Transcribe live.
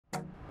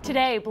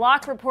Today,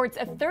 Block reports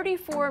a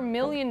 $34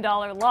 million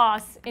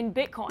loss in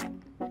Bitcoin.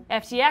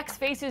 FTX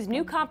faces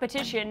new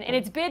competition in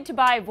its bid to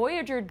buy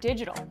Voyager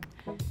Digital.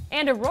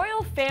 And a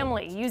royal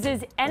family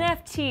uses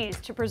NFTs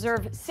to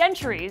preserve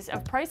centuries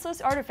of priceless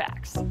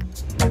artifacts.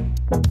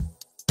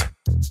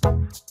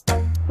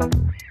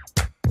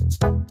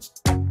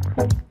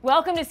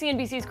 Welcome to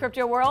CNBC's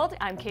Crypto World.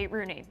 I'm Kate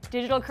Rooney.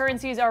 Digital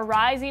currencies are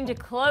rising to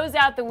close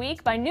out the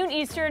week. By noon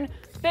Eastern,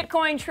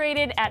 Bitcoin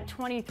traded at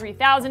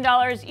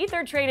 $23,000,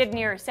 Ether traded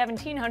near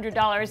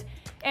 $1,700,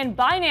 and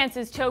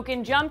Binance's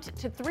token jumped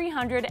to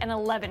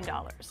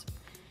 $311.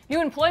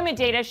 New employment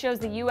data shows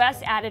the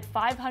U.S. added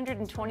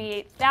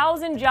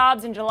 528,000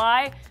 jobs in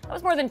July. That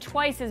was more than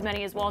twice as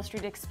many as Wall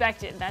Street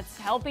expected. That's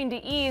helping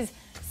to ease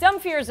some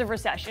fears of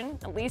recession,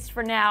 at least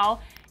for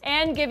now,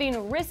 and giving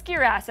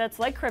riskier assets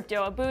like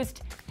crypto a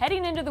boost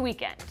heading into the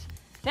weekend.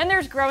 Then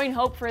there's growing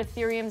hope for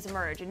Ethereum's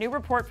merge. A new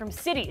report from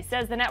Citi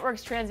says the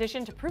network's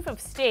transition to proof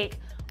of stake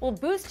will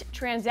boost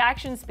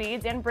transaction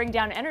speeds and bring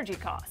down energy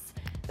costs.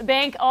 The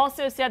bank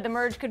also said the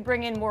merge could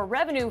bring in more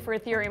revenue for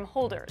Ethereum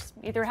holders.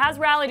 Ether has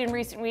rallied in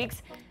recent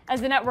weeks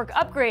as the network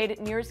upgrade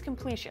nears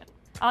completion.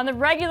 On the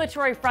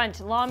regulatory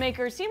front,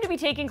 lawmakers seem to be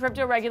taking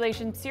crypto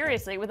regulation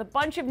seriously, with a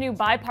bunch of new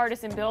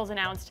bipartisan bills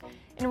announced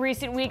in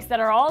recent weeks that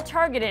are all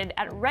targeted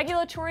at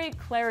regulatory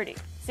clarity.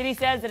 Citi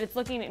says that it's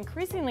looking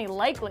increasingly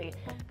likely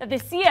that the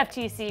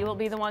CFTC will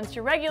be the ones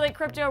to regulate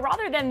crypto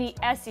rather than the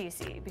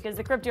SEC, because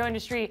the crypto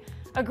industry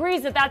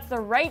agrees that that's the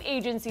right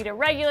agency to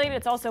regulate.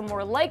 It's also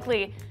more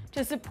likely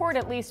to support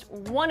at least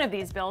one of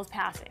these bills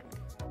passing.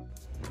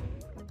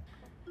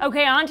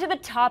 Okay, on to the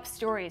top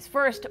stories.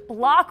 First,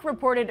 Block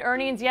reported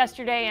earnings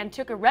yesterday and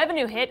took a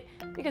revenue hit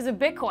because of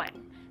Bitcoin.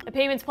 The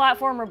payments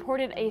platform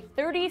reported a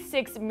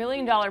 $36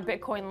 million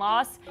Bitcoin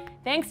loss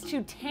thanks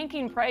to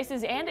tanking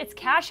prices, and its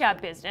Cash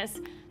App business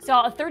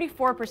saw a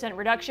 34%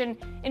 reduction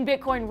in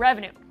Bitcoin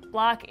revenue.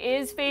 Block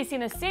is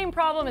facing the same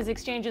problem as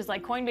exchanges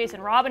like Coinbase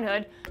and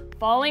Robinhood,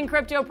 falling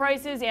crypto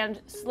prices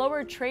and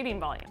slower trading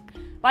volume.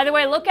 By the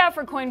way, look out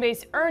for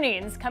Coinbase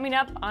earnings coming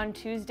up on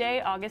Tuesday,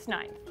 August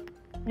 9th.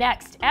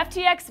 Next,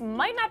 FTX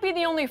might not be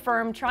the only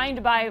firm trying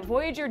to buy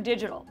Voyager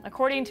Digital.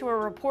 According to a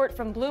report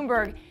from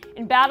Bloomberg,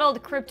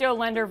 embattled crypto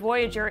lender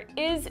Voyager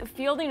is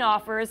fielding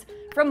offers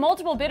from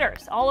multiple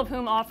bidders, all of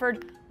whom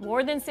offered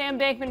more than Sam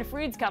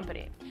Bankman-Fried's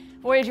company.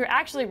 Voyager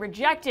actually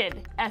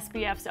rejected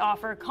SBF's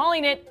offer,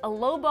 calling it a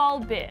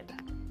lowball bid.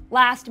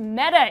 Last,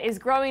 Meta is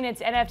growing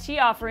its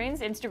NFT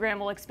offerings. Instagram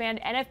will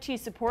expand NFT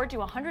support to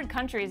 100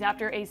 countries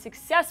after a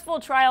successful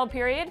trial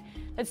period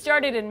that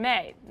started in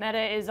May.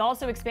 Meta is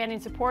also expanding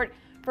support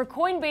for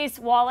Coinbase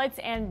wallets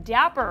and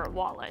Dapper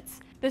wallets.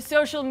 The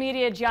social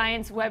media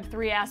giant's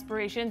Web3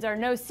 aspirations are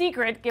no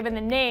secret given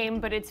the name,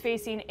 but it's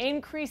facing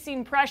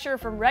increasing pressure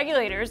from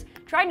regulators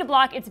trying to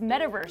block its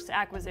metaverse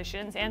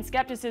acquisitions and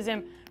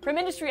skepticism from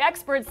industry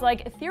experts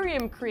like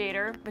Ethereum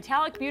creator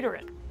Vitalik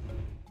Buterin.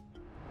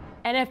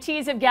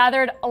 NFTs have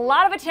gathered a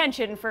lot of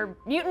attention for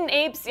mutant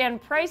apes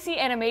and pricey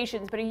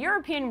animations, but a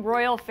European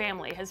royal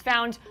family has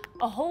found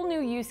a whole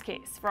new use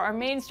case. For our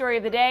main story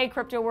of the day,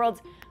 Crypto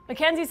World's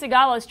MacKenzie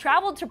Sigalos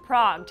traveled to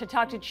Prague to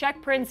talk to Czech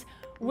Prince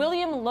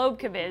William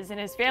Lobkowicz and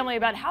his family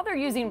about how they're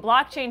using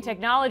blockchain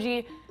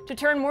technology to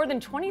turn more than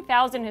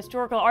 20,000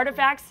 historical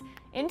artifacts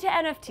into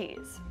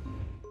NFTs.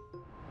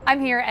 I'm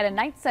here at a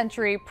 9th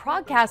century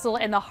Prague castle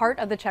in the heart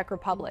of the Czech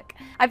Republic.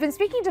 I've been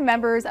speaking to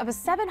members of a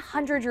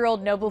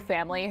 700-year-old noble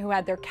family who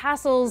had their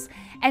castles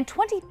and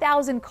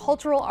 20,000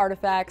 cultural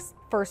artifacts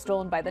first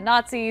stolen by the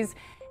Nazis,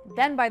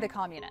 then by the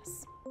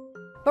communists.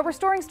 But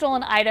restoring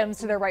stolen items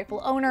to their rightful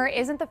owner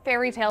isn't the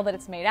fairy tale that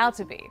it's made out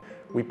to be.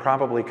 We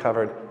probably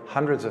covered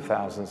hundreds of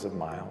thousands of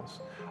miles.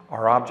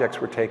 Our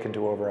objects were taken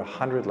to over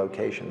 100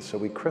 locations, so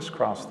we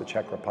crisscrossed the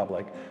Czech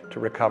Republic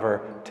to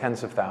recover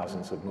tens of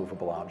thousands of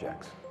movable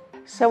objects.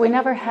 So we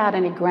never had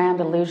any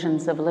grand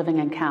illusions of living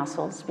in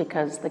castles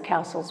because the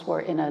castles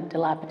were in a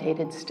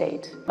dilapidated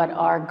state. But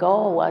our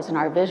goal was, and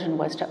our vision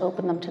was, to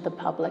open them to the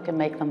public and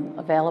make them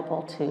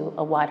available to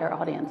a wider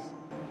audience.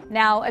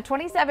 Now, a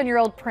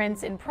 27-year-old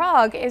prince in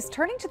Prague is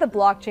turning to the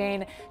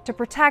blockchain to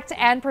protect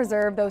and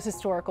preserve those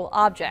historical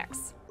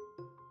objects.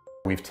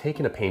 We've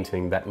taken a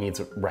painting that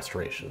needs a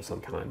restoration of some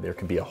kind. There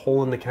could be a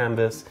hole in the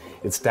canvas,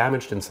 it's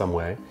damaged in some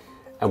way,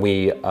 and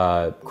we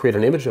create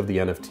an image of the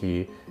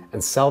NFT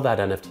and sell that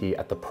NFT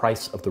at the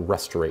price of the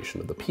restoration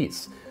of the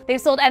piece.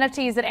 They've sold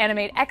NFTs that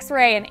animate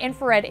X-ray and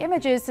infrared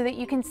images so that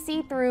you can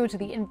see through to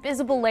the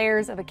invisible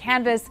layers of a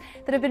canvas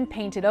that have been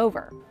painted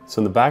over.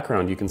 So in the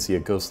background, you can see a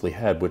ghostly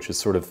head, which is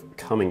sort of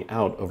coming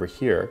out over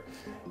here.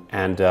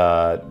 And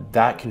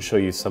that can show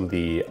you some of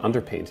the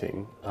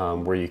underpainting,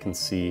 where you can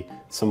see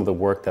some of the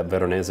work that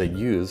Veronese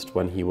used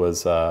when he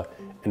was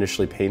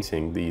initially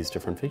painting these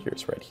different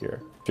figures right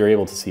here. You're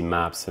able to see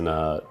maps in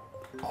a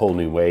whole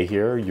new way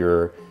here.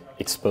 You're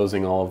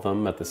exposing all of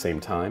them at the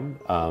same time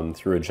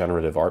through a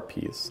generative art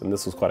piece. And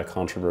this was quite a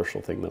controversial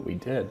thing that we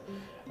did.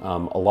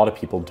 A lot of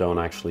people don't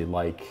actually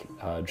like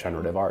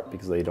generative art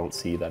because they don't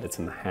see that it's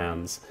in the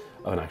hands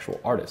of an actual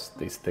artist.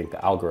 They think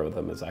the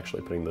algorithm is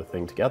actually putting the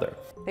thing together.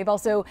 They've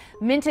also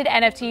minted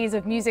NFTs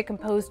of music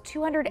composed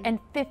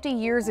 250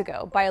 years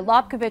ago by a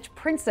Lobkovich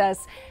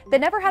princess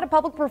that never had a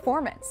public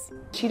performance.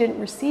 She didn't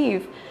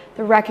receive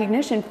the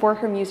recognition for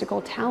her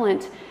musical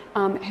talent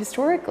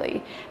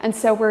historically. And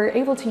so we're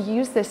able to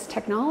use this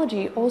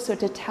technology also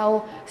to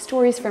tell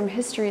stories from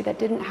history that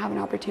didn't have an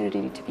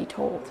opportunity to be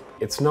told.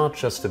 It's not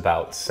just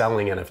about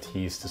selling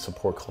NFTs to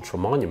support cultural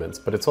monuments,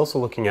 but it's also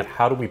looking at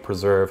how do we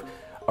preserve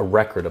a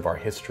record of our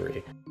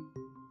history.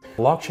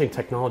 Blockchain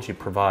technology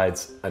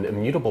provides an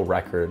immutable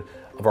record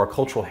of our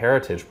cultural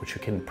heritage, which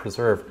you can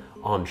preserve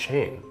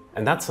on-chain.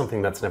 And that's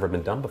something that's never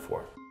been done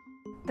before.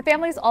 The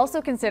family's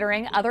also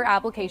considering other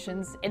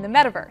applications in the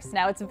metaverse.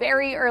 Now, it's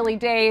very early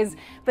days,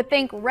 but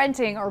think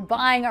renting or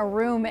buying a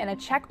room in a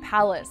Czech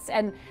palace,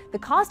 and the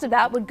cost of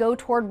that would go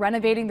toward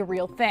renovating the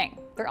real thing.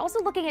 They're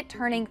also looking at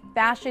turning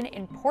fashion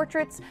in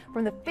portraits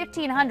from the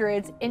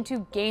 1500s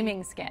into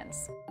gaming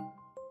skins.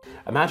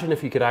 Imagine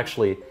if you could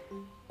actually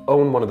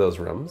own one of those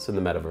rooms in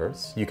the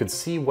metaverse. You could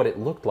see what it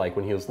looked like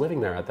when he was living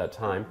there at that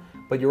time,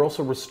 but you're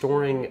also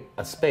restoring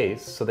a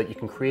space so that you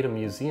can create a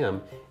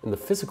museum in the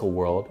physical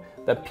world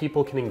that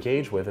people can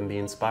engage with and be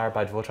inspired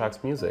by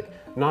Dvořák's music,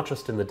 not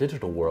just in the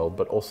digital world,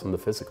 but also in the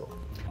physical.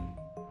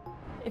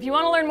 If you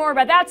want to learn more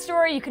about that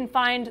story, you can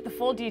find the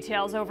full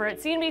details over at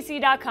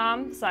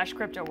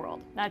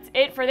cnbc.com/cryptoworld. That's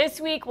it for this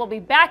week. We'll be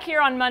back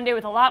here on Monday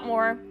with a lot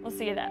more. We'll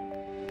see you then.